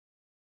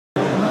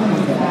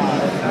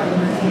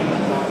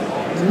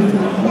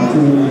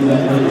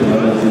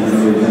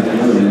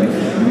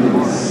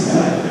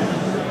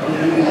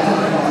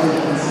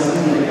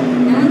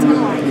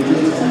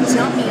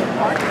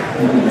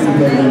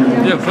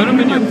Yeah, put them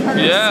in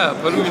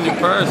your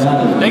purse.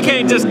 They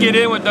can't just get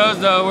in with those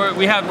though.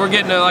 We're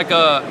getting like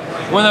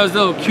one of those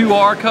little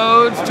QR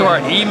codes to our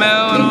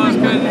email and all this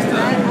crazy stuff.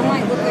 That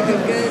might look like a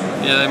good.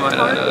 Yeah, they might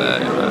not know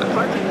that.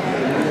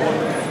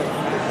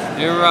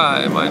 You're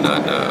right. It might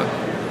not know.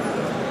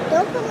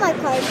 Don't put my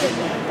card in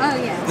there. Oh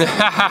yeah.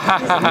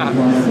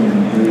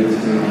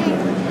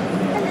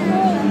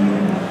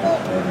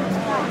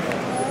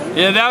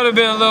 Yeah, that would have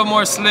been a little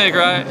more slick,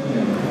 right?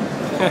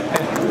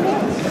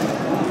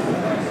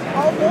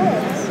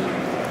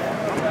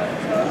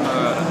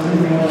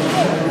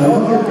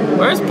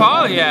 Where's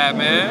Polly at,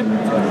 man?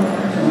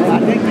 I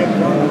think they're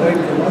going away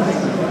from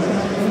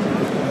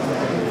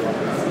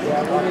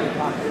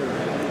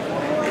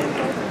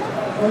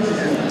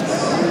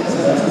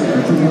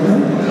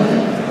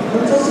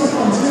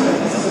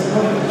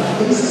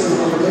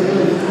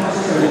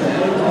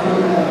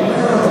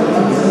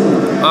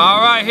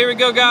All right, here we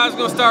go, guys. We're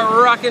gonna start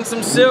rocking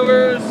some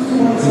silvers.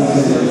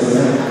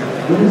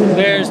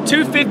 There's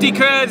 250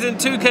 creds and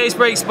 2 case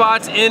break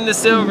spots in the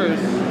silvers.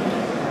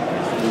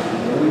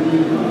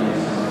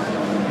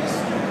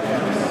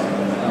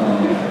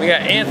 We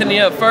got Anthony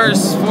up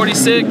first,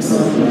 46.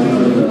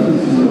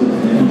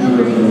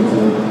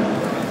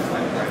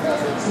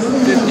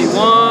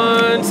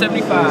 51,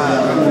 75.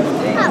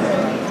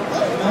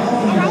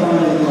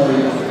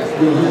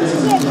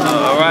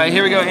 All right,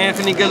 here we go,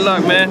 Anthony. Good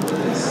luck, man.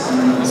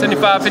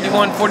 75,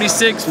 51,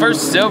 46.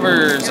 First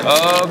silvers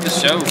of the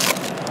show.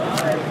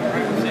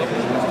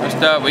 First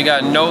up, we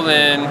got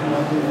Nolan.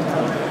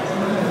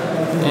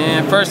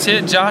 And first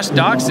hit, Josh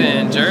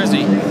Doxson,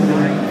 jersey.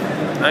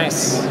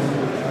 Nice.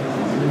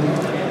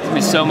 There'll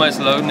be so much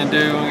loading to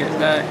do when we get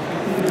back.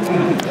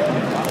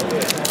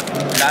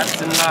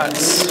 Lots and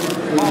lots.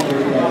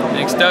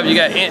 Next up, you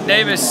got Ant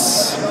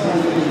Davis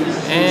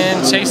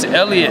and Chase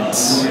Elliott.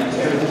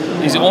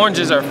 These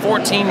oranges are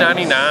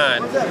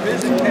 $14.99.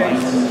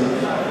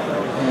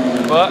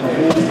 But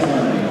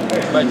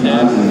right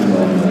there.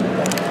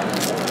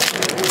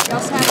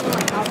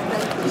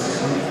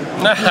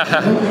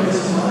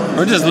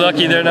 We're just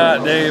lucky they're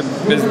not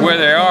is where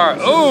they are.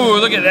 Oh,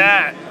 look at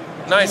that.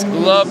 Nice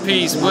glove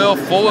piece, Will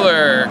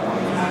Fuller.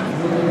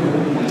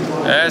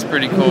 That's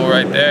pretty cool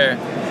right there.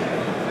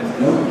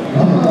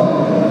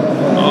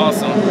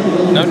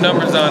 Awesome. No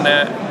numbers on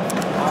that.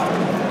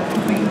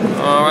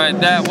 All right,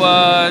 that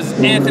was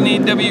Anthony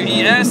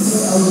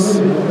WES.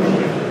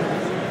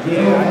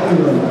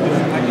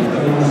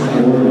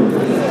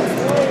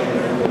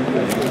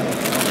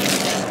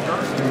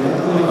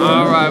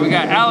 All right, we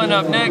got Allen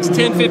up next,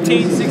 10,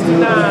 15,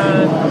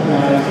 69.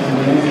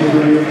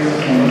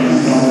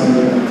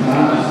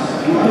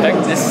 Heck,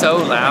 this is so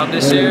loud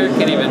this year,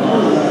 can't even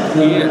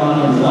hear.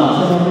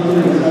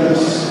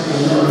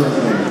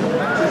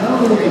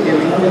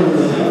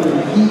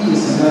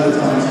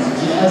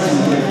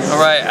 All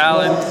right,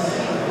 Allen.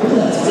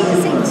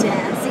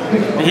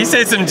 He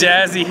said some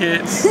jazzy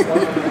hits.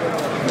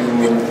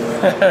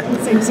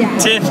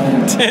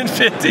 10,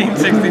 15,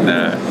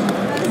 69.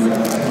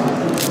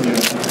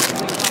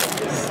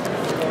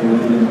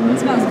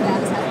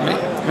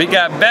 We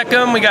got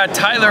Beckham, we got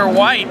Tyler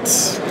White.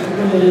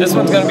 This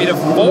one's gonna be the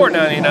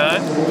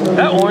 $4.99.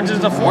 That orange is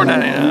the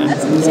 $4.99.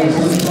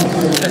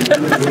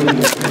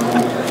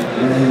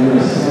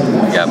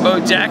 We got Bo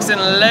Jackson,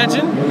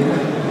 legend,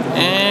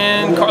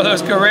 and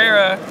Carlos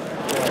Carrera.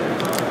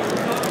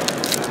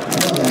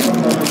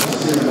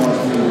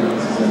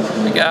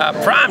 We got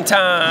Prime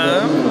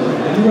Time.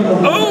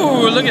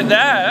 Oh, look at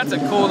that.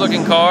 That's a cool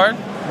looking card.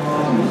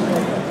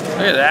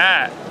 Look at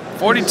that.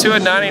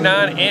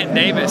 42/99, Ant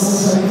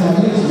Davis.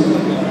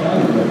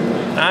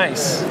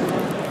 Nice.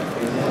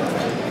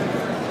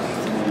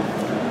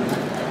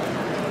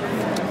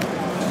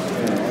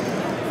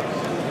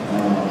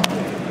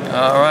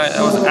 All right,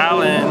 that was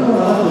Allen.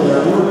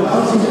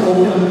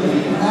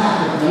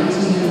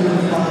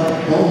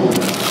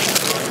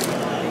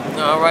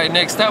 All right,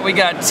 next up we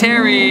got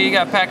Terry. He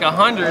got pack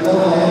 100.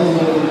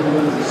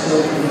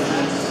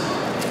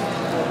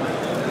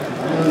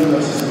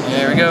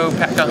 There we go,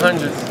 pack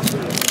 100.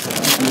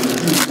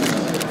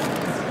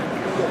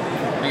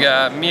 We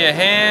got Mia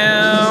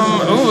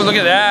Hamm. Ooh, look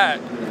at that.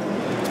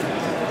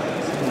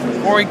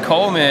 Corey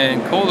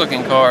Coleman, cool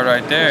looking card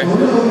right there.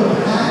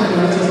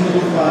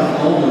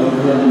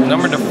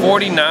 Number to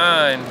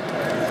 49.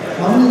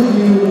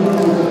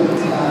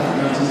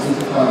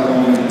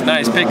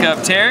 Nice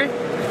pickup, Terry.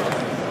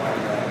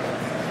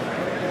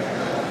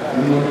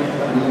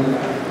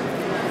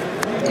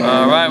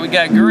 All right, we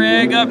got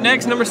Greg up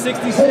next, number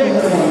 66.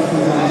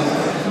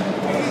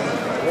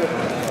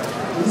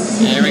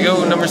 Here we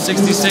go, number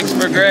 66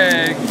 for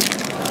Greg.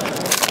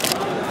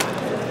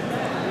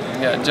 We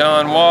got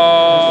John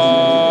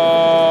Wall.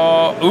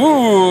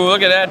 Ooh,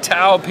 look at that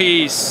towel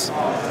piece.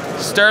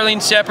 Sterling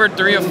Shepard,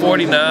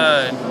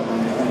 3/49.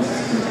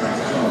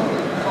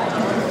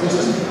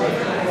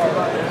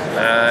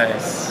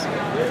 Nice.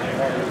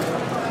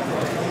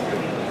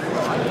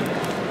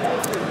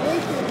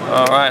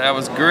 All right, that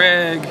was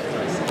Greg.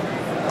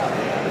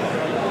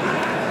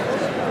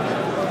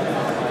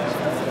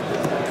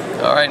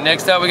 All right,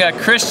 next up we got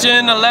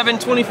Christian,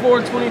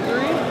 11-24-23.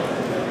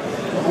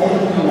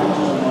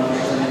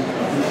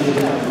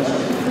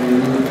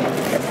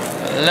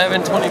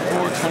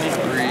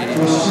 11-24-23.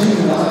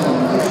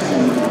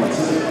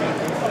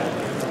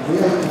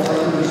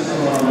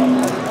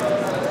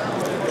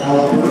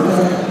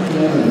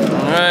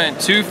 All right,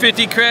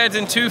 250 creds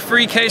and 2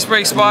 free case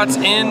break spots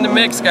in the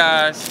mix,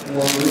 guys.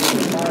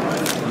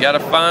 You gotta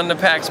find the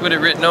packs with it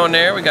written on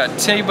there. We got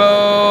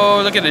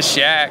Tebow. Look at the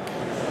Shaq.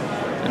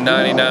 The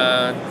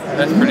 99.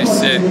 That's pretty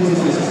sick.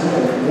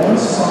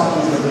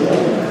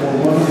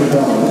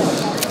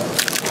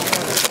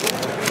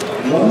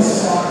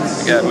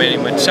 We got Manny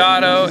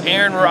Machado.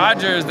 Aaron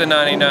Rodgers, the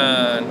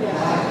 99.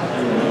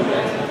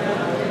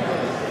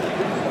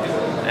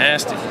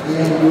 Nasty.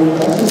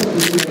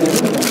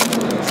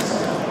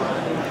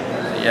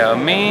 Yao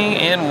Ming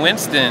and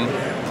Winston.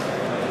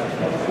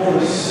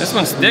 This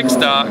one's thick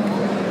stock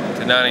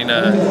to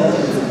 99.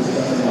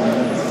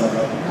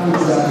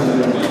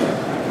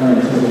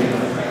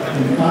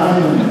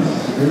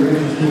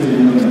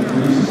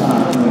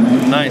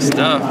 Nice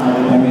stuff.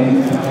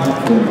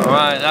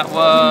 Alright, that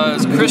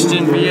was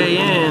Christian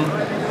VAN.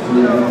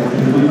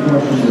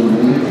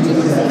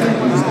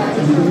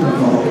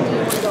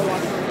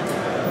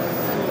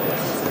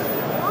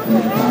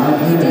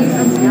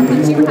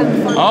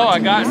 Oh, I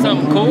got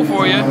something cool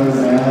for you.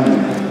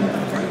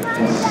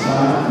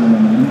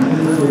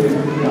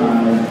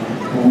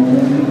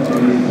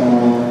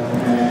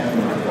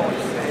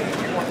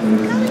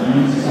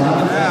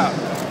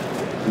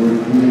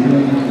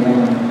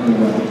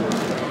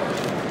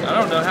 I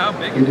don't know how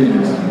big it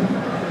is.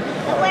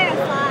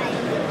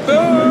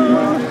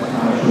 Boom!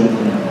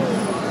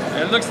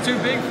 It looks too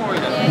big for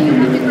you. Yeah, you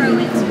have to grow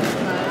into it.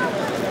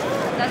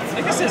 I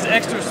think it says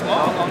extra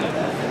small on it.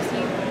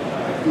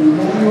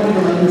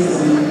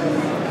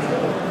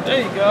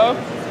 There you go.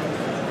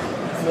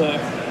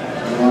 Look.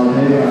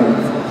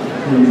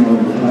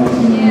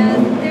 Yeah,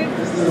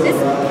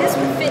 this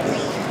would fit me.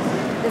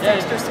 This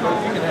extra small.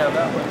 You can have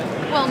that one.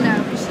 Well,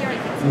 no, because she already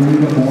fits it.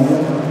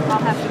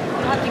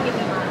 You'll have to give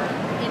me mine.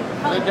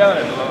 They're down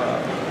at the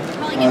lower.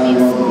 Probably give me a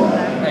small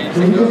though. Hey, you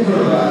should go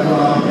for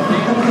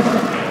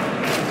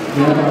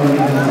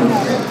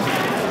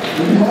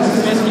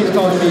Miss keeps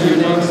calling me your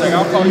name. She's like,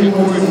 I'll call you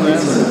Corey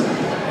forever.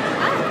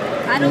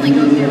 I'd only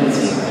go there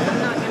with you. I'm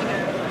not going to go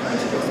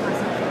introduce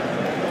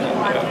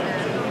myself. I don't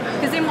know.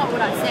 Because then what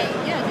would I say?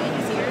 Yeah,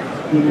 Janie's here.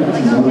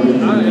 Like,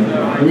 okay. I didn't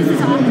know. This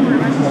is awkward.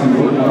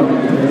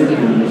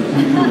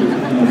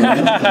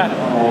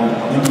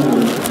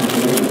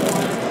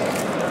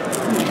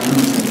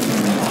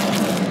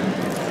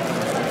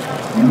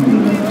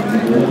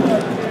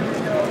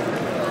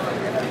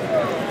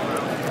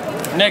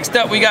 Next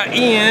up, we got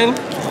Ian.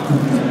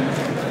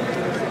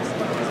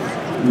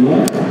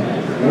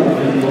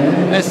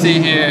 Let's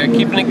see here.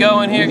 Keeping it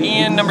going here,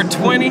 Ian, number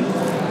 20.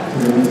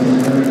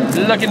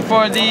 Looking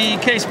for the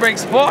case break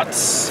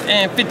spots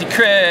and 50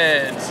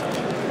 creds.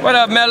 What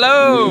up,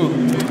 Mello?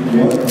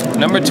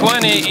 Number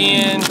 20,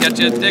 Ian. Got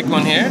you a thick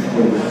one here.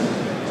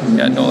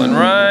 Got Nolan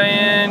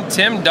Ryan,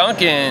 Tim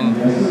Duncan.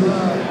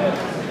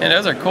 And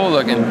those are cool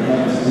looking.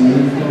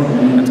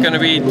 It's going to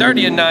be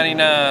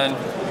 30/99.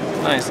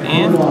 Nice,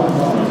 Ian.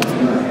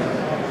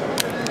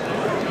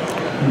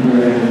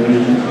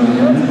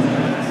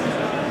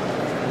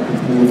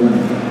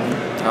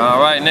 All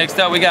right, next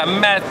up we got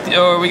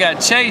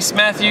Chase.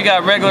 Matthew, you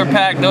got regular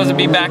pack. Those will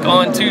be back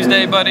on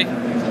Tuesday, buddy.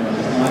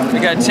 We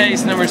got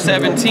Chase, number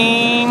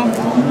 17,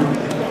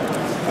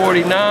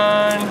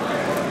 49,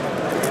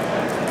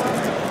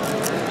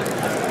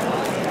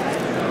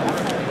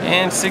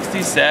 and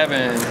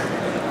 67.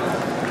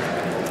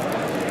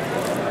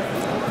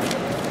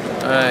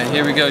 All right,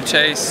 here we go,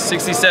 Chase.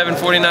 67,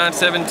 49,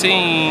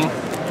 17.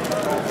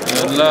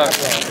 Good luck.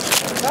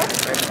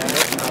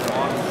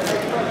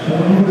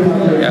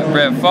 Got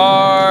Brett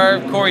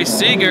Favre, Corey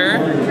Seager,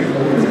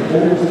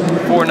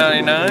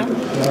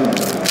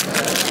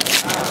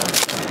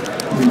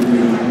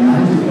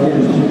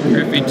 $4.99.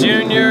 Griffey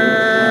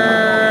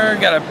Jr.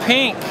 Got a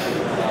pink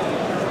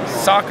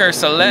Soccer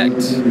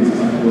Select.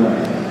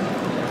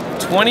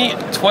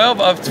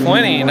 12 of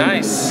 20.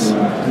 Nice.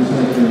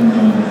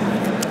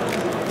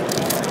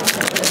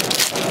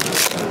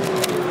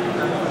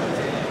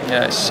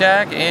 Got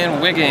Shaq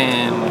and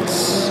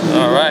Wiggins.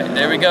 All right,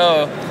 there we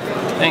go.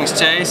 Thanks,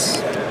 Chase.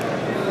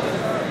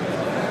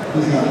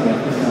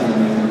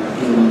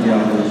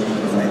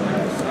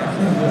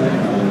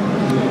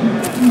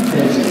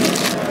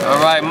 All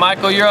right,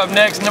 Michael, you're up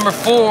next, number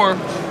 4.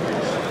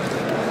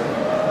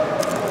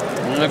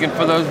 I'm looking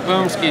for those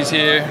boomskis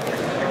here.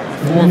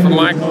 4 for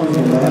Michael.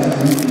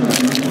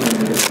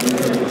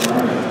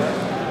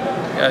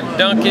 Got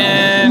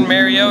Duncan,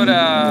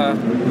 Mariota.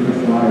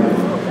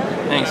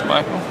 Thanks,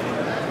 Michael.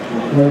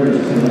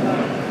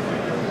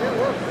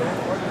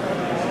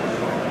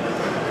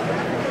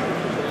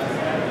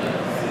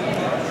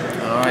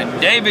 All right,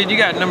 David, you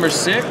got number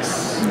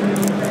 6.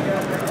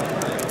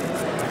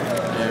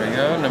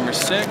 number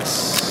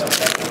 6.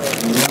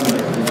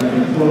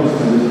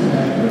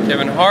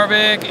 Kevin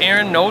Harvick,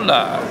 Aaron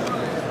Nola,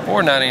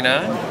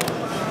 $4.99.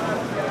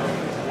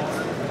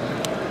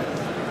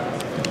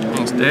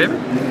 Thanks, David.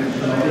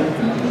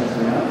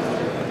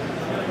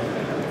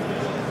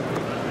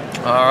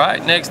 All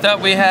right, next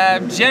up we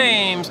have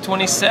James,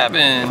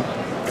 27.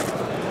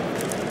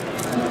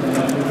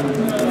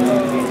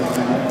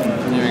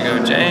 Here we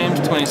go, James,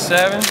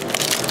 27.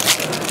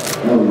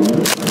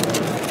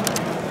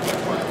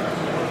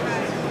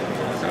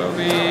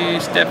 Kobe,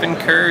 Stephen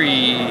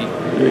Curry.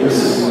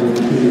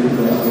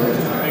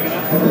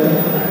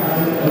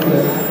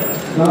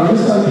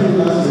 Nice.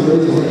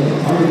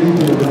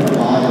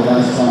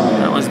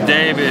 That was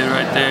David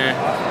right there.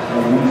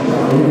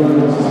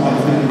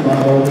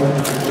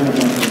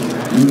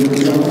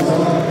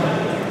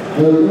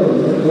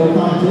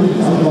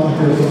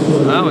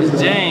 That was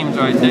James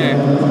right there.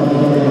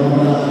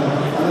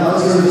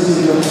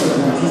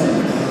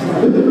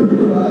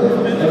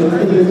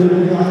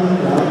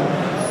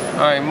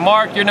 All right,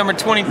 Mark, you're number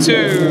 22.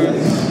 There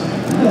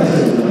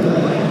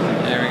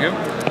we go.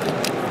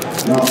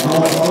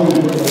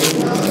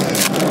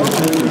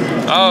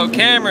 Oh,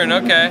 Cameron,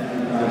 okay.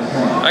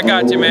 I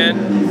got you,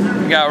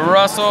 man. We got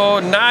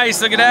Russell.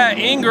 Nice, look at that.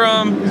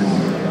 Ingram.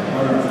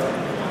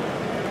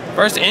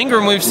 First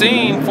Ingram we've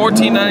seen.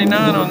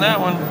 $14.99 on that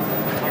one.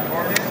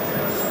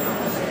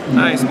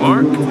 Nice,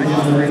 Mark.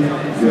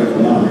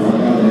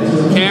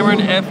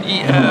 Cameron,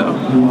 F-E-L.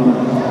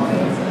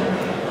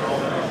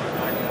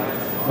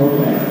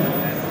 Okay.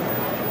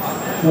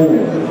 4,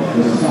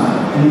 the spot.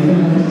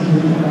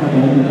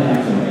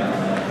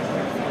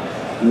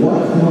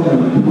 What form of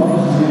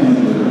Cubs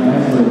manager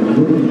has a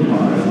rookie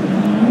card in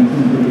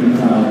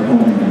 1955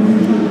 home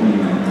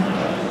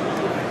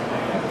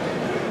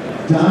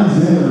Don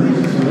Zimmer is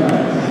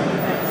correct.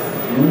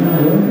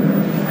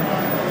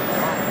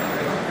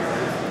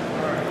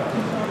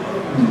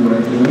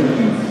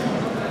 Congratulations.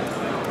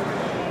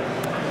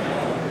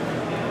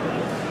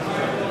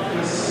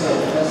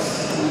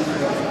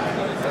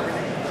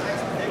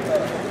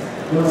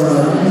 There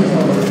are many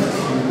colors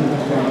in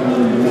people's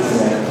family and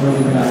baseball,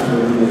 throwing back to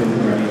the living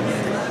room.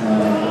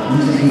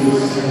 Recently,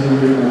 this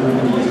year, I went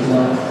to this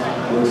club.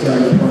 We're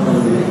excited to partner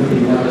with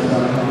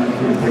LibertyWires.com and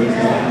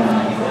FreedomBase.com.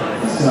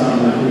 And Scott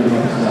and my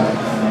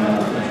FreedomWires.com.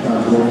 Scott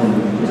Gorman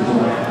and this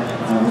club.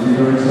 It's been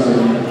very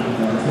exciting.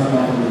 It's not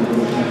often that we get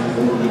a chance to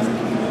work with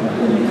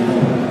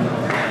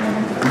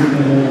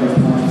looking at our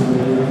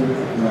responsibility,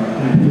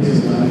 and this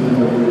is not even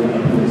what we're going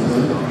to put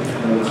aside.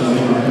 It's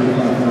over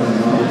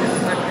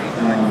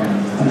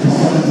 $35,000. I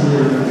just wanted to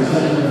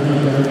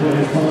make that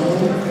as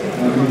possible.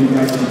 Maybe you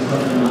guys can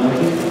start to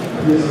like it.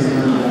 This is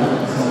not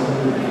that. It's all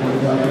over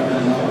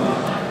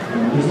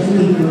 $45,000. There's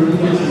only 30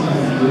 days to kind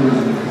of do it in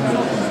the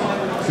past.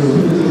 So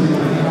this is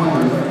not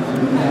hard in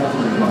the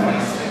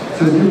past.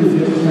 So really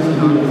just trying to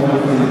do it all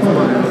for the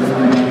cover.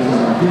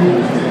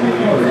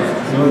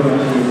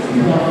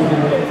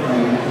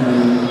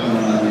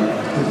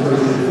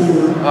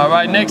 All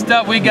right, next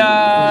up we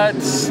got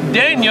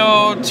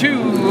Daniel,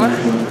 2,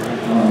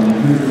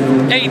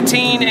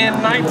 18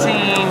 and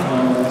 19.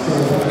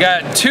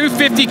 Got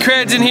 250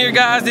 creds in here,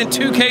 guys, and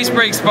 2 case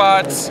break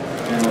spots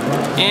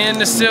in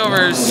the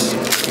silvers.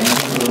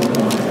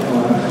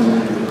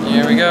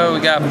 Here we go. We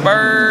got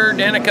Bird,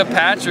 Danica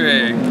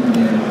Patrick.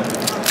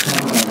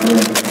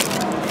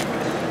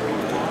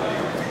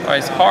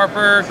 Nice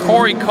Harper,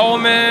 Corey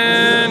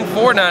Coleman,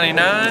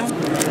 $4.99.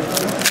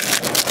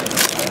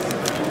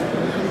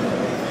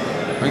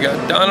 We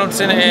got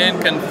Donaldson and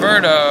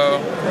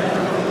Converto,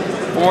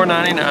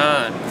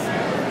 $4.99.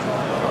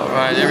 All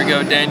right, there we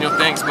go, Daniel.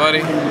 Thanks,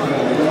 buddy.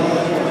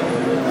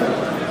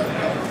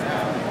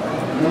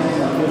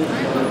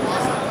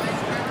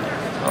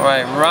 All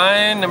right,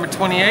 Ryan, number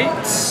 28.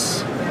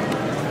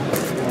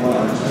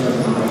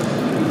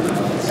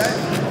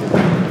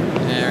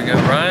 There we go,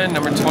 Ryan,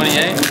 number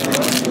 28.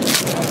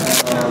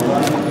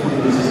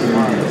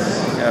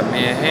 Got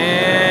me a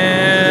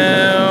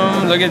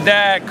ham. Look at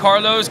that,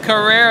 Carlos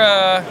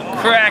Carrera,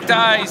 cracked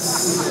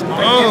ice.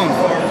 Boom.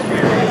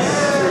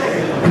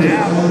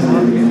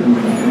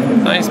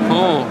 Nice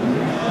pull.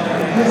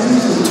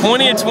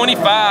 20 and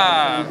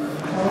 25.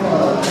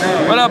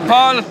 What up,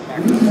 Paul?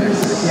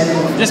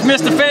 Just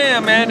missed the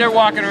fam, man. They're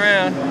walking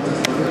around.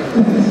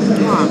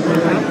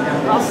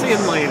 I'll see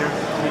them later.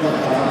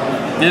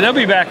 Yeah, they'll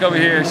be back over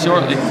here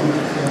shortly.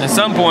 At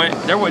some point,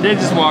 they're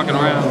just walking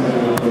around.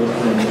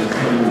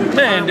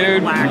 Man,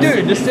 dude,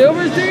 the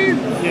silvers, dude.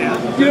 Yeah.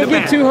 You don't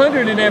get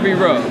 200 in every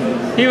row.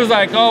 He was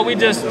like, oh, we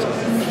just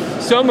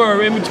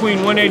somewhere in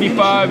between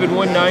 185 and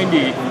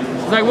 190.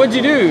 It's like, what'd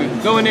you do?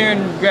 Go in there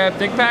and grab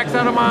thick packs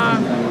out of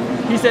mine?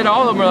 He said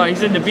all of them are like, he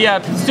said the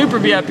VIP, super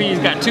VIP's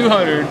got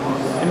 200.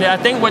 And I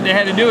think what they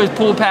had to do is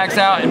pull packs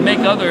out and make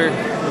other.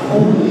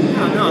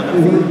 No,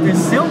 the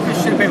silver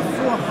should have been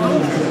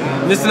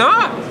 400. It's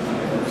not.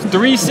 It's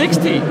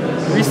 360,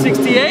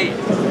 368.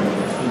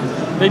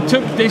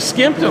 They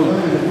skimped them.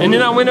 And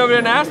then I went over there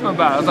and asked him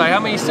about it. I was like, how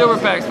many silver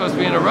packs supposed to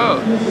be in a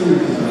row?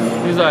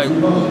 He's like,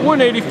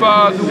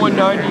 185 to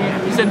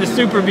 190. He said the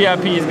super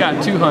VIP's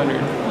got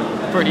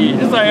 200 for each.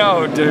 It's like,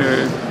 oh,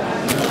 dude.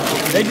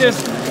 They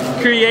just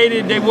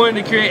they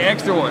wanted to create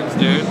extra ones,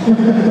 dude.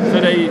 So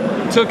they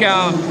took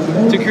out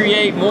to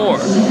create more.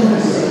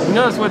 You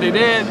notice what they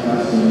did?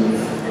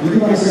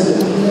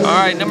 All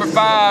right, number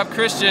 5,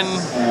 Christian.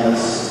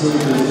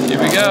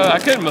 Here we go. I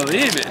couldn't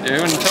believe it,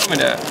 dude, when you told me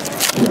that.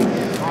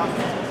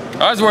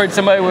 I was worried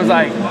somebody was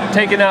like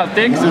taking out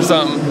thicks or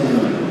something.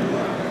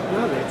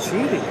 No, they're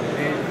cheating,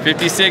 man.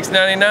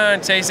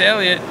 $56.99, Chase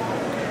Elliott.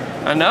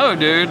 I know,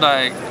 dude.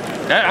 Like,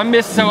 I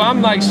missed, so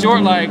I'm like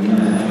short like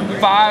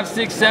 5,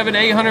 6, 7,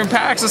 800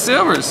 packs of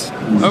silvers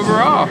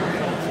overall.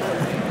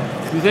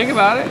 You think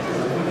about it,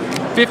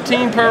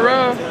 15 per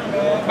row,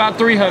 about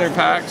 300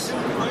 packs.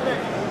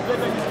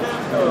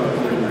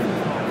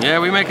 Yeah,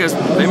 they make us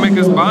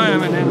buy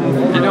them and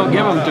then they don't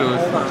give them to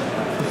us.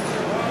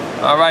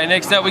 All right,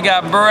 next up we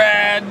got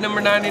Brad, number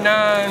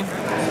 99.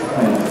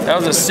 That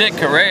was a sick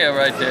Correa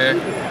right there.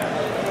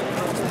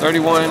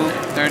 31,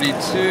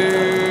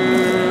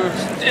 32.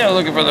 Still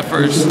looking for the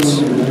first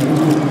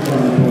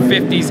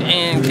 50s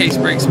and case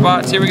break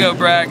spots. Here we go,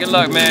 Brad. Good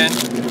luck, man.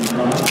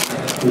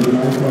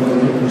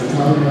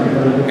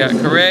 We got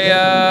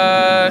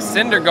Correa,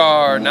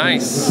 Syndergaard.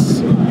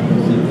 Nice.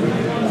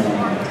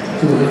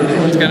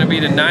 It's gonna be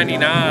the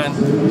 99.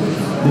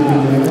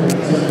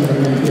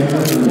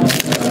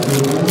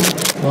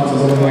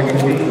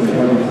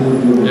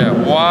 Yeah,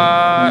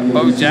 Watt,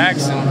 Bo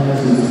Jackson.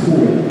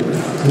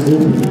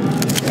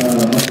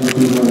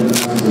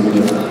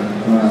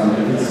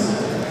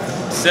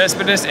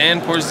 Cespedes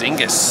and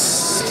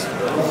Porzingis.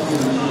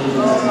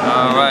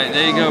 All right,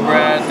 there you go,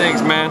 Brad.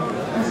 Thanks, man.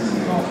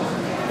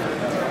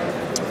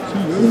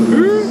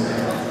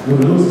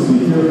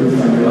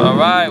 All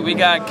right, we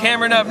got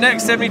Cameron up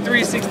next,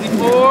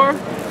 73-64.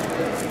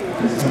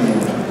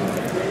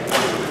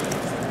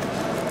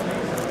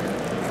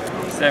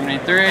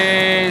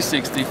 $73,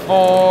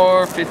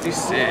 $64,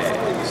 $56.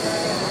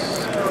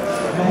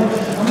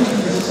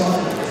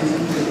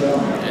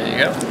 There you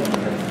go.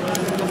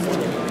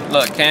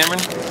 Look, Cameron.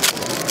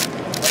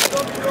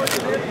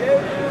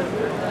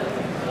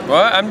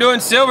 What? I'm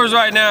doing silvers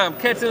right now. I'm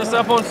catching us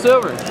up on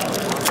silvers.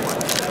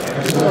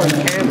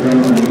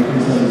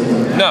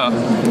 No.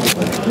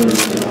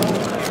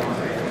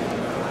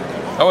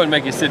 I wouldn't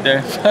make you sit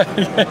there.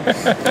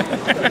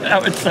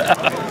 That would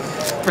suck.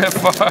 Brett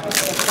Favre.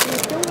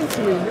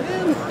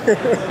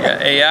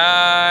 Got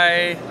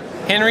AI.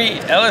 Henry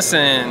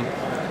Ellison.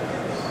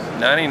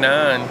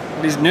 99.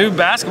 These new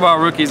basketball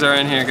rookies are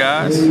in here,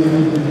 guys.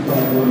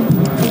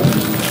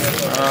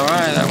 All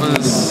right, that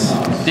was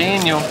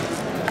Daniel.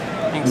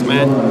 Thanks,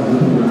 man.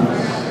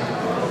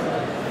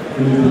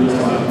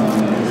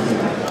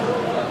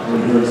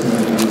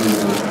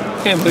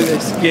 Can't believe they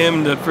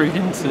skimmed the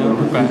freaking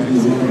silver packs.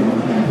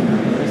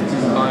 That's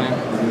too funny.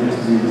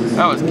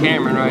 That was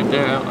Cameron right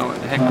there. I don't know what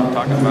the heck I'm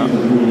talking about.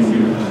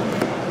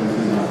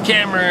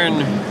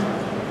 Cameron.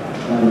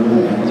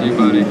 Hey,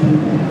 buddy.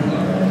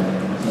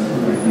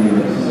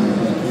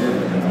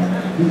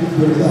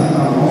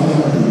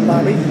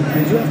 Bobby,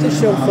 did you have to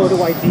show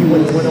photo ID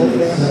when you went over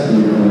there?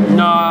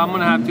 No, I'm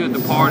gonna have to at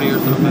the party or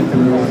something.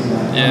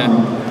 Yeah.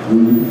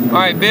 All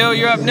right, Bill,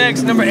 you're up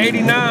next, number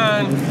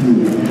 89.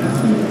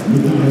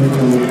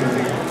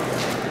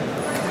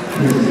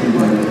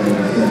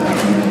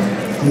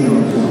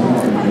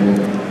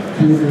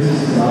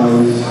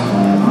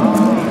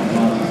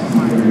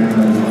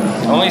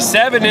 Only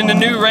 7 in the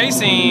new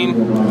racing.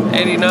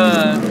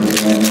 89.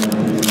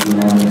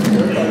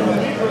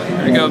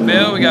 Here we go,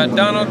 Bill. We got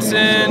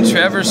Donaldson,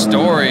 Trevor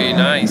Story.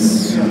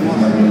 Nice.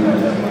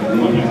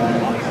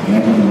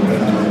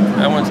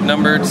 That one's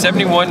numbered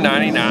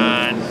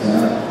 71.99.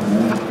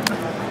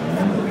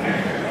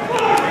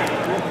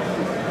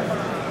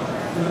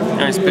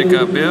 Nice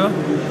pickup, Bill.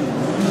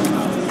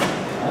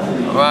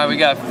 All right, we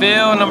got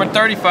Phil, number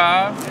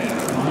 35.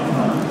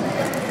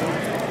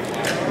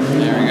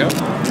 There we go.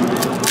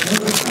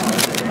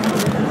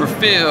 For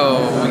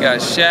Phil, we got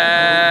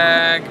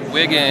Shaq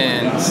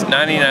Wiggins,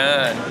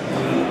 99.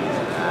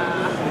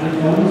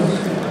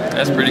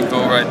 That's pretty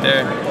cool right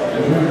there.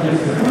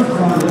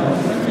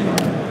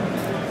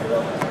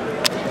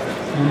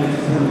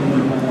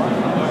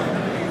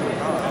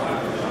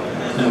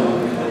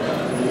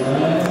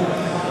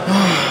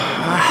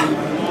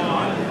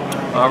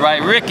 All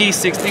right, Ricky,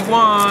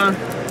 61.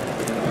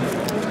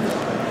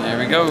 There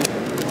we go.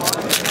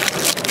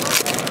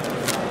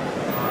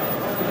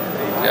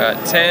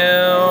 Got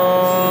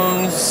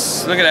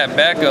Towns. Look at that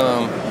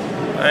Beckham.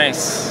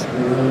 Nice.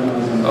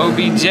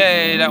 OBJ.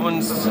 That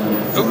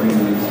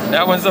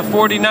one's a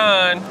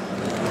 49.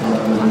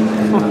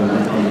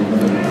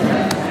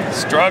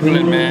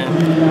 Struggling, man.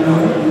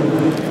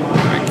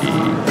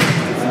 Ricky.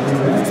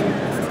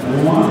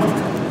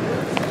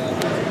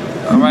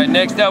 All right,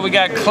 next up we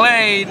got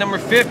Clay, number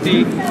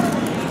 50.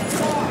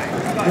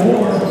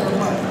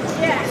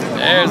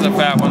 There's a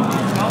fat one.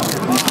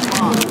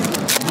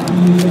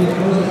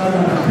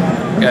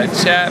 Got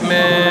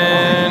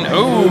Chapman.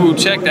 Ooh,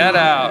 check that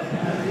out.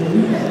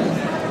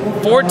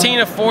 14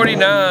 of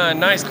 49.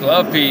 Nice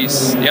glove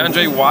piece.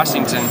 DeAndre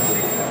Washington.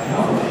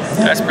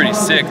 That's pretty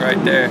sick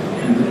right there.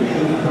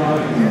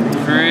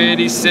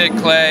 Pretty sick,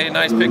 Clay.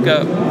 Nice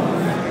pickup.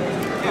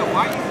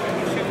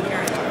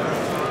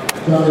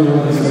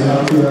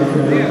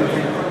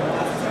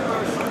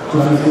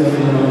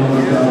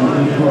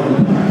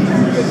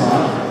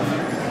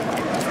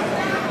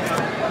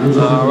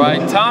 All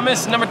right,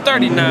 Thomas, number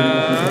 39.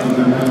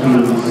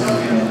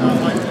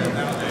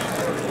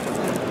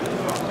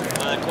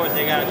 Of course,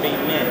 they gotta be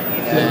men.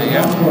 There you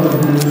go.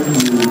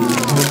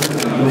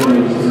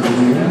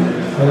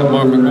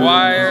 Mark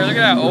McGuire. Look at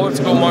that old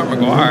school Mark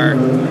McGuire.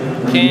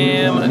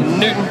 Cam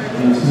Newton.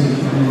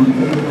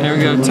 There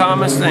we go,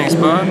 Thomas. Thanks,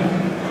 bud.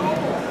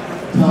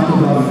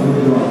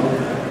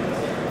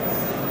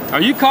 Are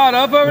you caught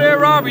up over there,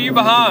 Rob, or are you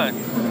behind?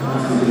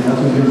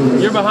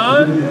 You're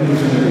behind?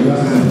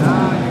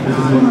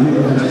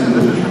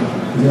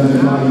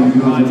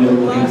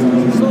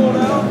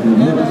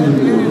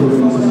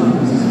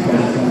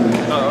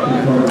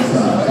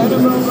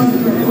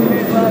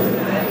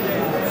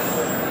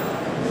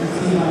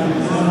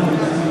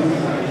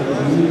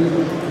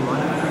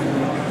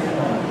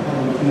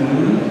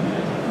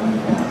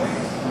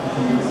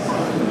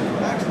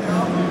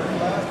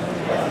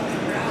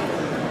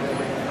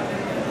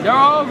 They're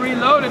all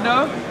reloaded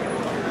though.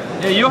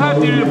 Yeah, you'll have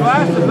to do the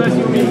blast unless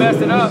you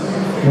mess it up.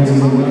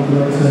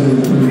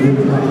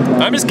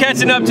 I'm just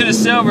catching up to the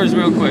silvers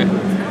real quick.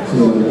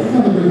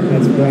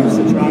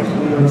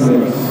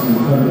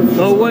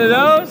 Oh, one of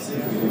those?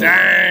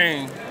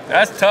 Dang,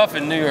 that's tough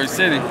in New York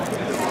City.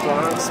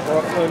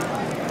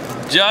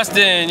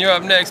 Justin, you're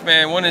up next,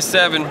 man. 1 and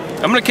 7.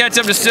 I'm gonna catch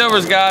up to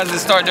silvers, guys, and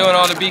start doing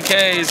all the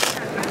BKs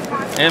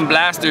and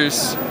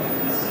blasters.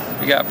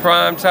 We got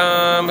Prime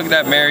Time. Look at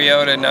that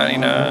Mariota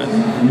 99.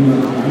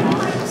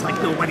 It's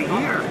like nobody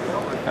here.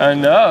 I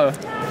know.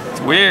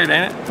 It's weird,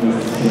 ain't it?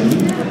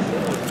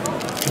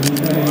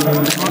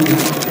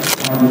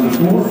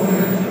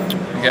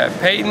 We got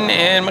Peyton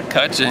and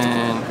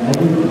McCutcheon.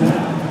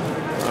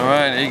 All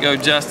right, there you go,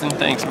 Justin.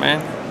 Thanks,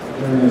 man.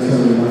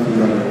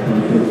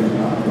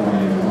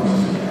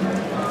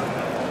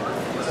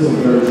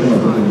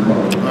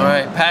 All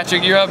right,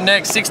 Patrick, you're up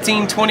next.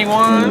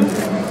 1621.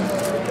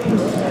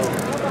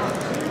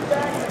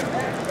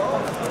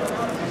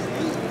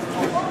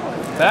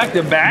 Back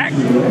to back.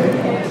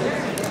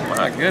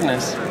 My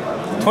goodness.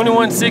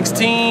 21,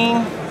 16,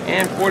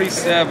 and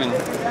 47.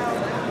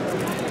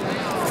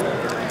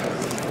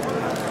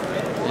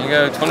 There you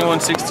go. 21,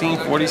 16,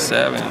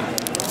 47.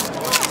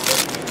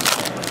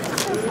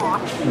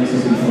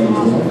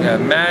 We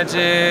got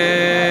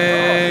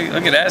Magic.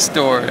 Look at that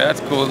store. That's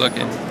cool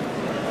looking.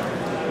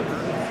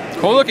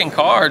 Cool looking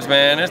cards,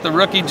 man. There's the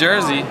rookie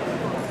jersey.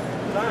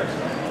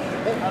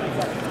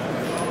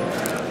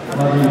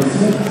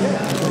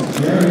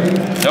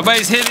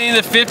 Nobody's hit any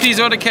of the 50s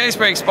or the case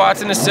break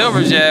spots in the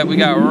silvers yet. We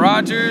got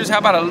Rodgers. How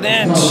about a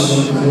Lynch?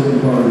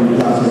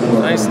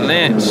 Nice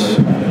Lynch.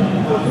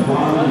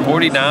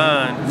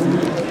 49.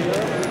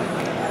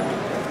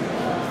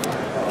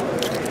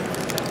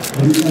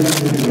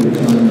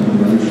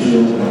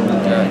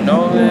 Got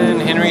Nolan,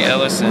 Henry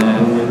Ellison.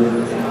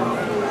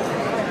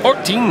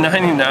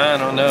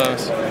 $14.99 on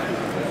those.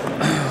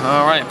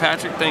 All right,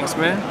 Patrick. Thanks,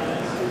 man.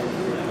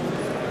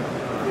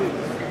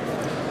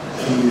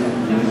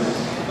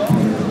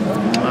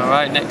 All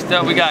right, next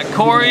up we got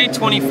Corey,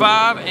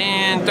 25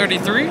 and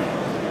 33.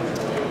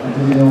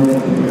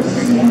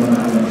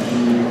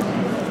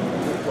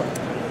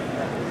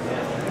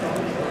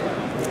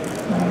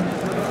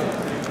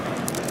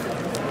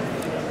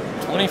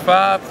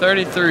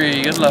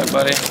 $25.33. Good luck,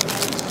 buddy.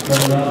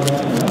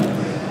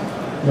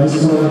 We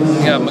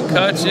got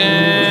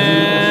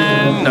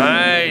McCutcheon.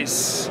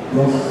 Nice.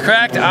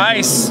 Cracked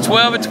ice.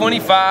 12 and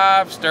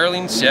 25.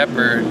 Sterling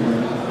Shepard.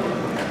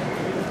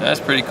 That's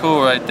pretty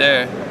cool right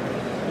there.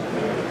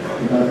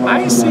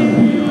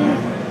 Icy.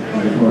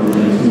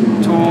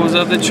 Tools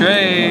of the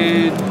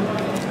trade.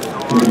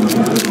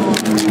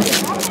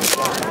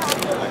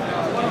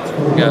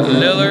 We got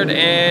Lillard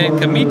and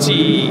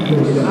Kamichi.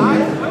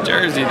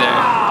 Jersey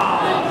there.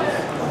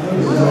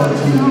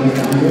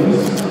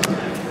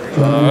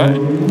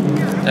 Alright.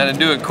 That'll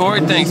do it,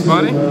 Corey. Thanks,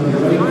 buddy.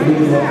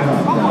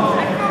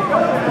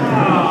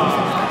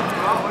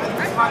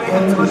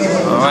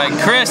 Alright,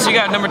 Chris, you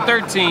got number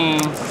 13.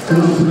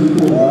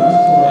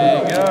 There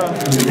you go.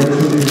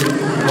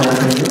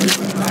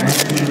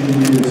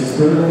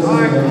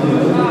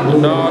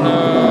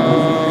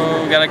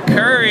 Ronaldo. Got a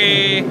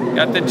Curry.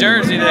 Got the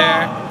jersey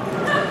there.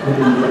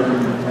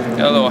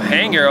 Got a little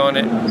hanger on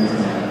it.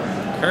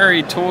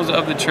 Curry, tools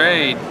of the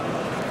trade.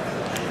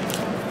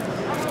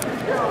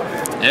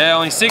 Yeah,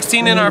 only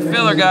 16 in our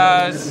filler,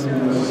 guys.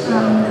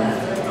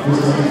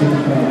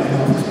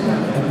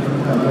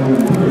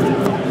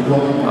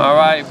 All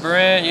right,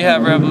 Brent, you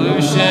have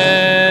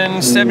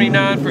Revolution.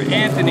 79 for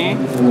Anthony.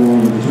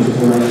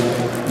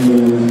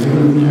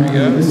 There we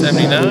go,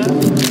 79.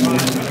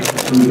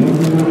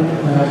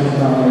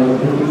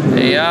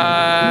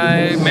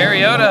 AI,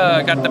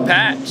 Mariota. got the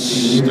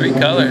patch. 3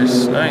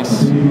 colors.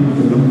 Nice.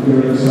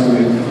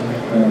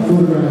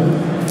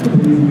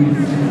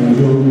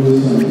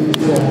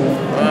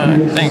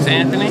 Alright, thanks,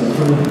 Anthony.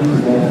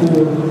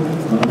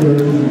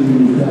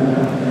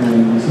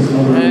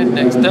 Alright,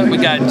 next up we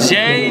got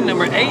Jay,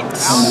 number 8. There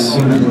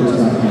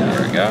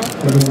we go.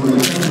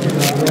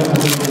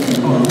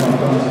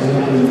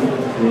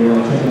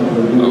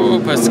 Ooh,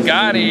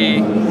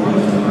 Piscotti.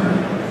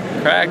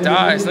 Cracked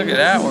ice. Look at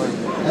that one.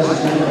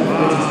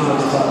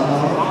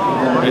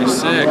 Pretty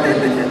sick.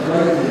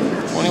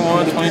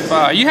 21, 25.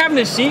 Are you having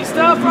the sheet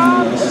stuff,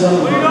 Rob?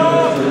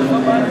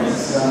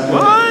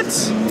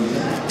 What?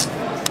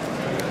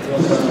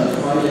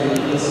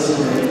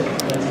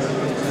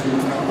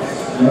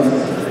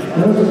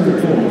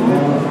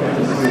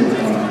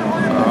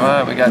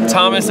 Alright, we got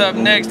Thomas up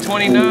next,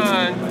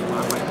 29.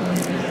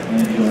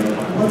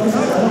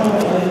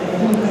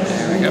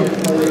 There we go.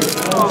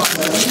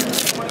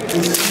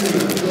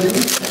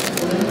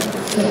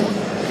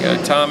 You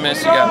got Thomas,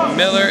 you got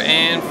Miller,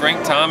 and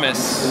Frank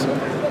Thomas.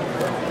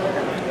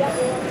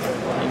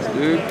 Thanks,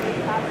 dude.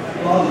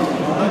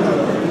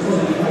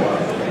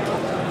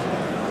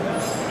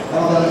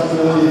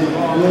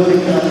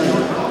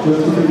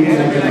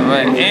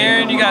 Alright,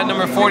 Aaron, you got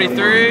number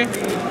 43.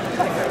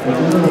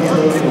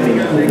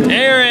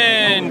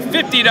 Aaron,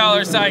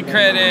 $50 side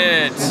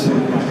credit.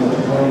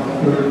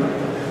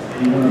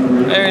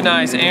 Very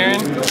nice,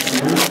 Aaron.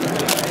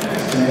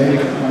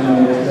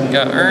 You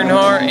got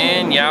Earnhardt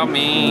and Yao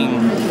Ming.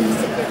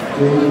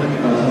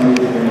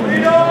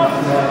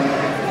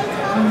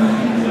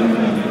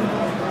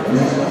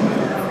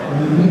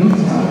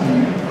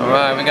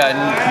 Alright, we got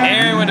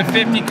Aaron with a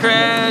 50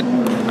 cred.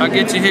 I'll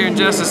get you here in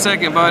just a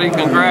second, buddy.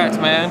 Congrats,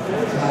 man.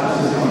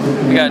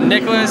 We got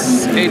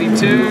Nicholas,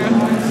 82.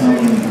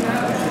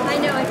 I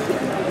know, I keep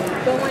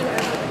going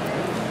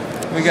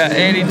over. We got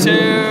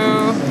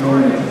 82,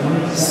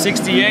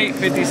 68,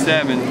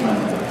 57.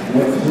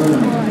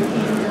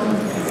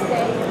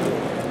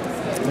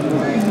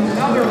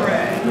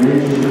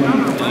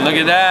 Look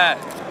at that.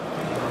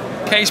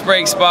 Case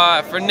break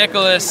spot for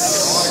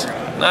Nicholas.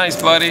 Nice,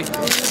 buddy.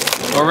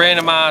 We'll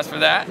randomize for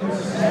that.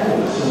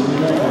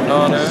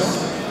 No.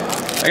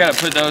 I gotta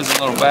put those in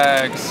little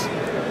bags. We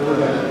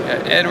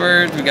got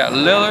Edwards, we got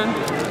Lillard,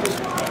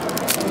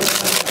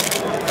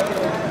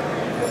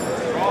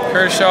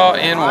 Kershaw,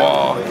 and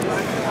Wall.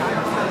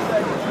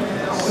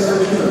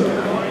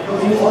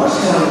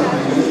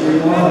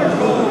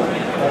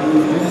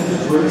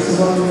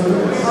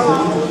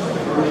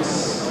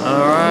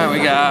 Alright, we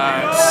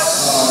got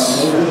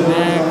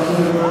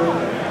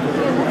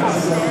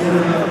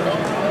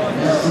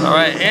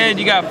Alright, Ed,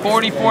 you got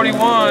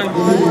 40-41.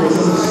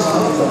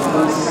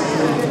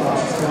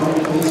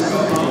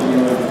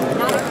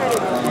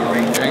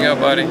 There you go,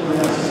 buddy.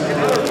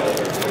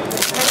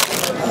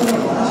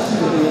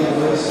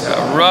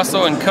 Got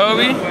Russell and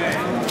Kobe.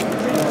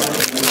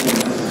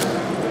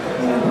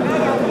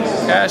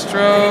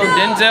 Castro,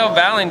 Denzel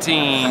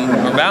Valentine,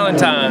 or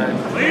Valentine.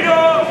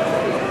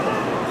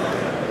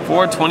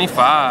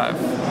 425.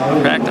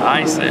 Cracked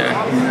ice there.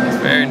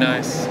 Very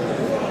nice.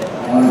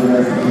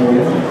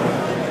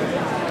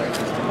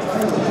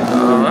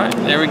 Alright,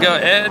 there we go,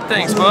 Ed.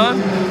 Thanks, bud.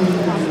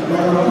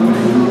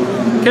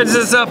 Catches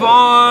us up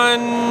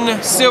on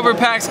silver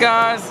packs,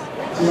 guys.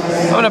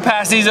 I'm gonna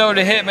pass these over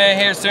to Hitman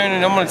here soon,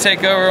 and I'm gonna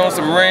take over on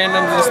some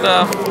randoms and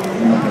stuff.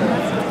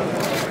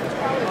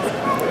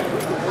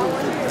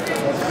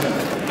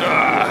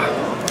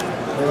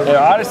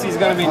 Yeah, Odyssey's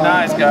gonna be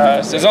nice,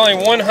 guys. There's only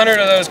 100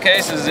 of those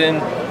cases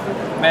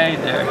made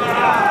there.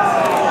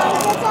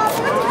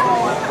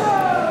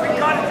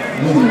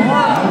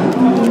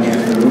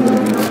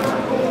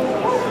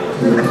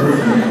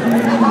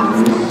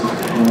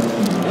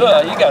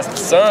 Look, you got some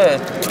sun.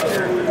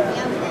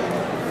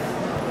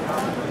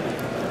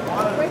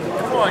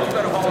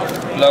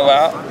 Blow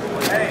out.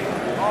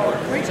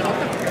 Where'd you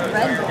get the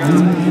Red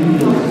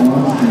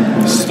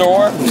Bull?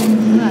 Store.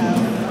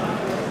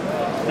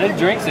 There's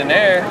drinks in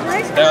there.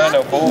 There are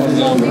no bowls.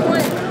 Well, we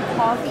want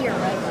coffee or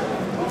Red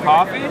Bull.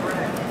 Coffee?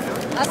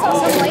 I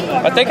saw some lady.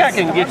 I think I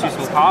can get you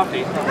some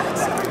coffee.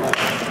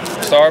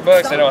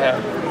 Starbucks? They don't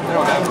have. I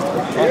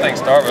don't think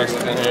Starbucks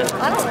is in here.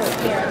 I don't really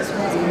care.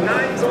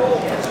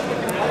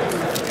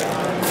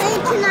 Hey,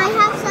 can I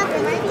have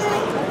something to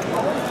drink?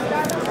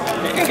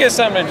 You can get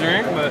something to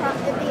drink, but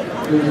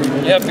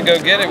you have to go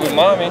get it with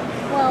mommy.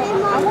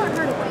 Well, I want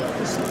her to wait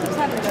because she keeps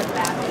having to go to the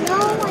bathroom. No,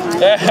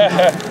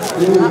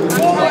 I'm trying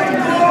to keep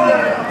the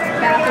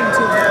bathroom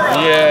to her.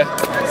 Yeah.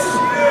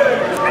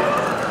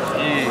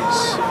 Jeez.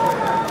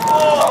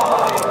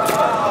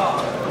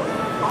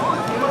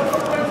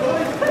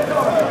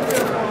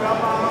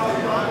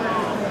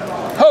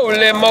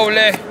 Holy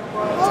moly.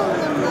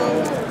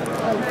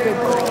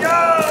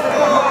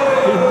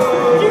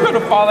 You're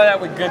gonna follow that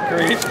with good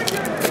grief.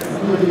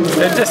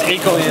 They're just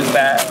equally as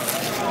bad.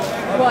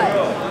 What?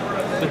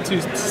 The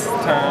two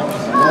terms.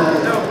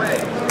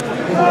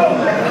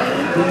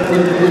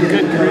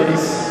 Good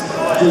grief.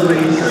 Good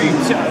grief.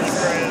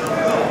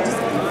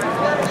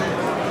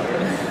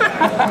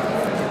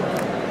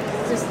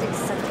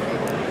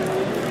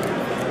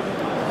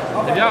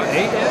 Y'all 8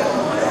 yet?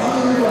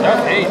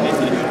 Y'all 8.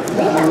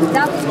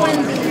 That was when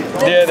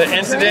The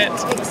incident.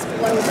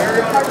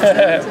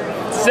 exploded.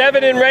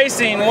 7 in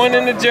racing, 1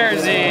 in the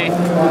jersey.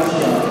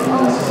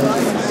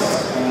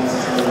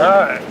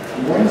 Alright.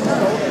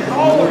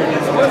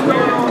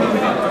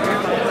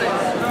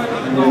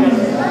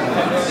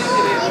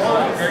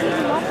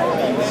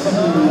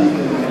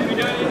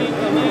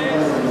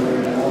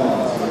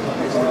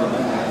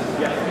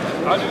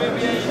 I'll do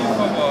NBA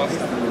football.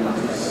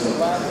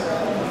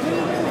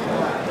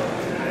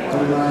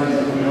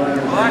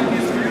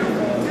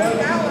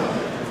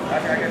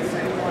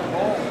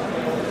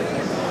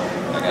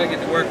 I gotta get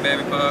to work,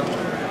 baby pop.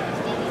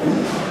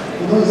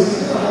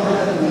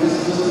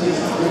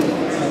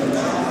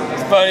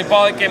 It's funny,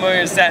 Paulie came over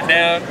here and sat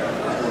down.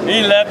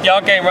 He left,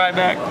 y'all came right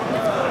back.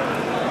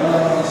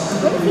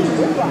 What did he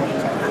look like?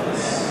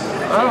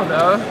 I don't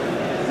know.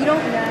 You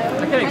don't know?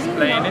 I can't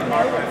explain it.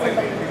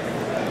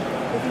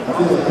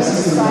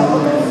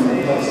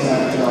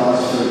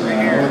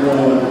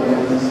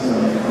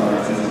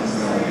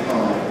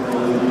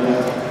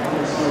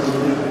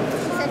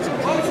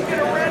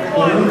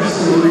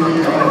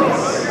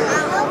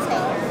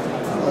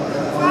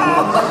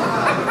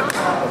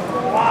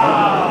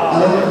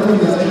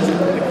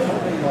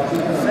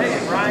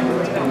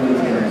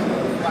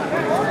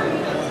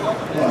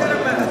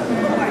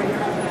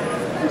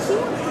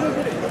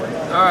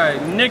 All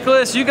right,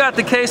 Nicholas, you got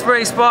the case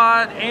break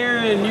spot.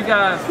 Aaron, you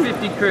got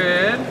 50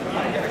 cred.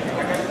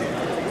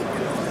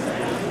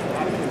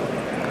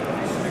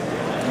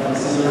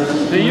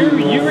 So you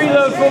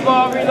reload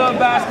football, reload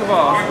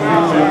basketball.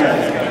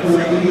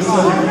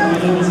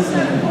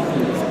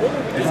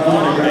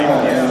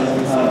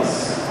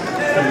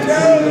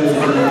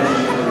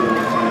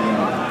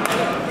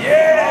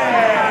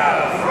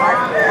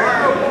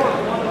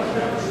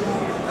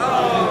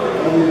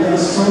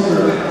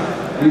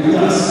 We've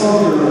got a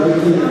smoker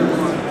right here.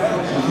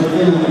 She's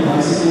looking at the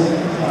bicycle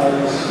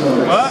tire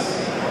stores. What?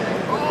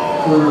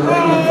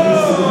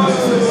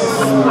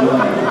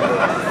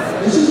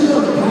 This is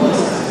not the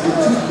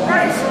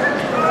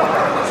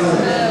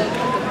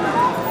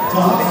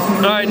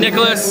All right,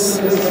 Nicholas.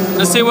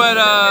 Let's see what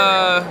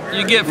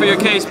you get for your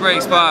case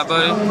break spot,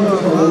 buddy.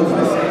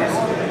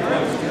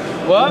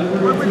 What?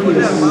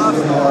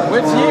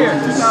 Which year?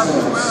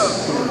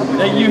 2012.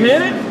 That you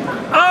hit it?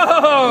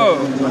 Oh!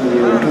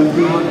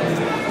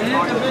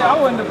 I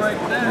wouldn't have break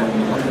that.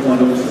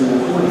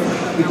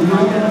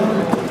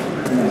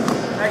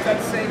 I got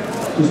the same.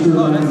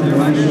 Oh, that's it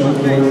right there.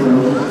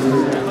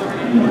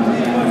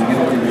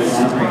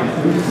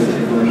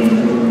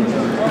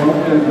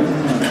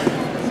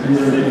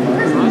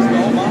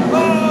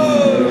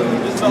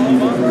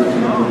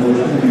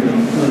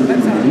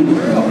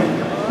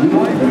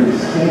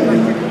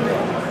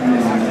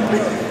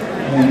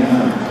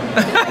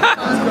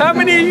 How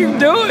many are you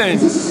doing?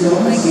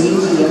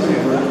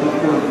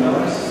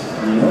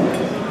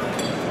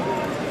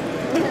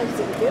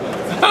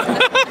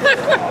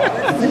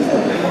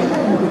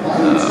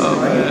 Oh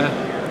man.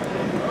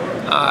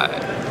 Alright.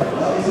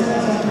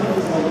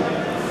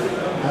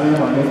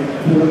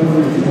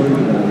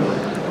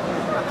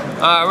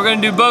 Alright, we're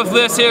gonna do both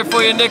lists here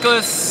for you,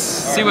 Nicholas.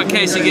 See what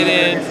case you get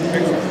in.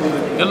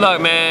 Good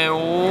luck, man.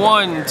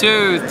 1,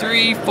 2,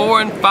 3,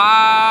 4, and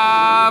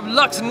 5.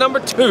 Lux number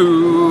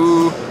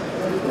 2.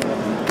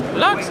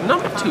 Lux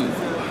number 2.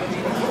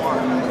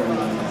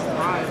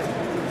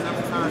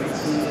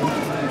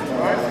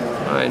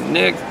 Alright,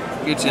 Nick,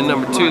 get you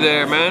number 2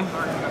 there, man.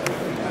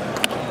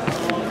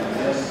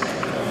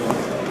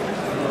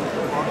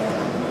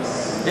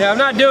 Yeah, I'm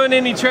not doing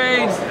any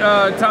trades,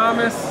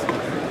 Thomas,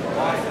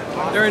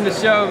 during the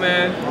show,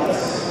 man.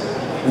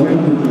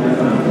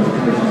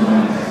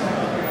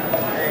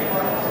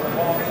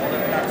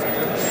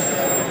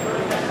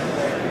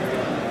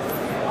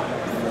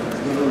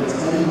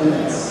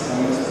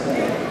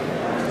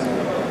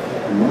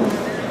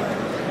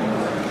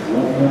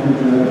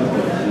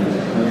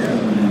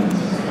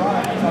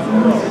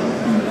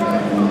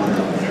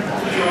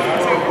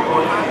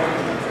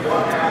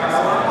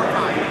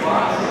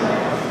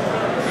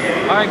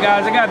 Alright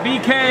guys, I got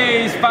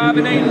BKs, 5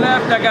 and 8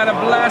 left. I got a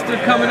blaster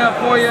coming up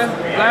for you.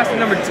 Blaster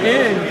number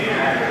 10.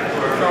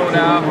 Sold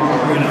out.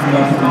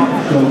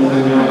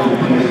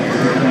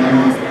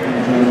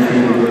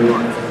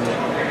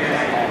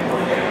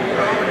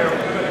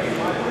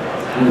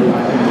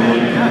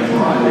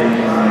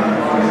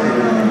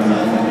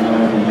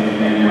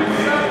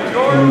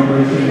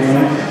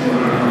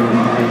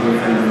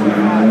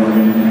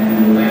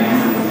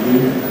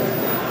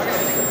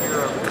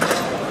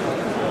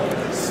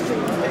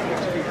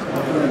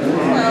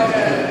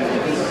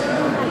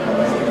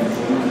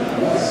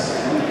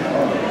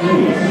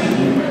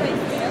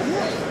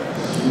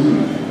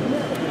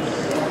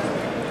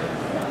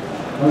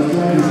 I was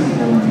trying to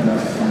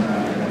see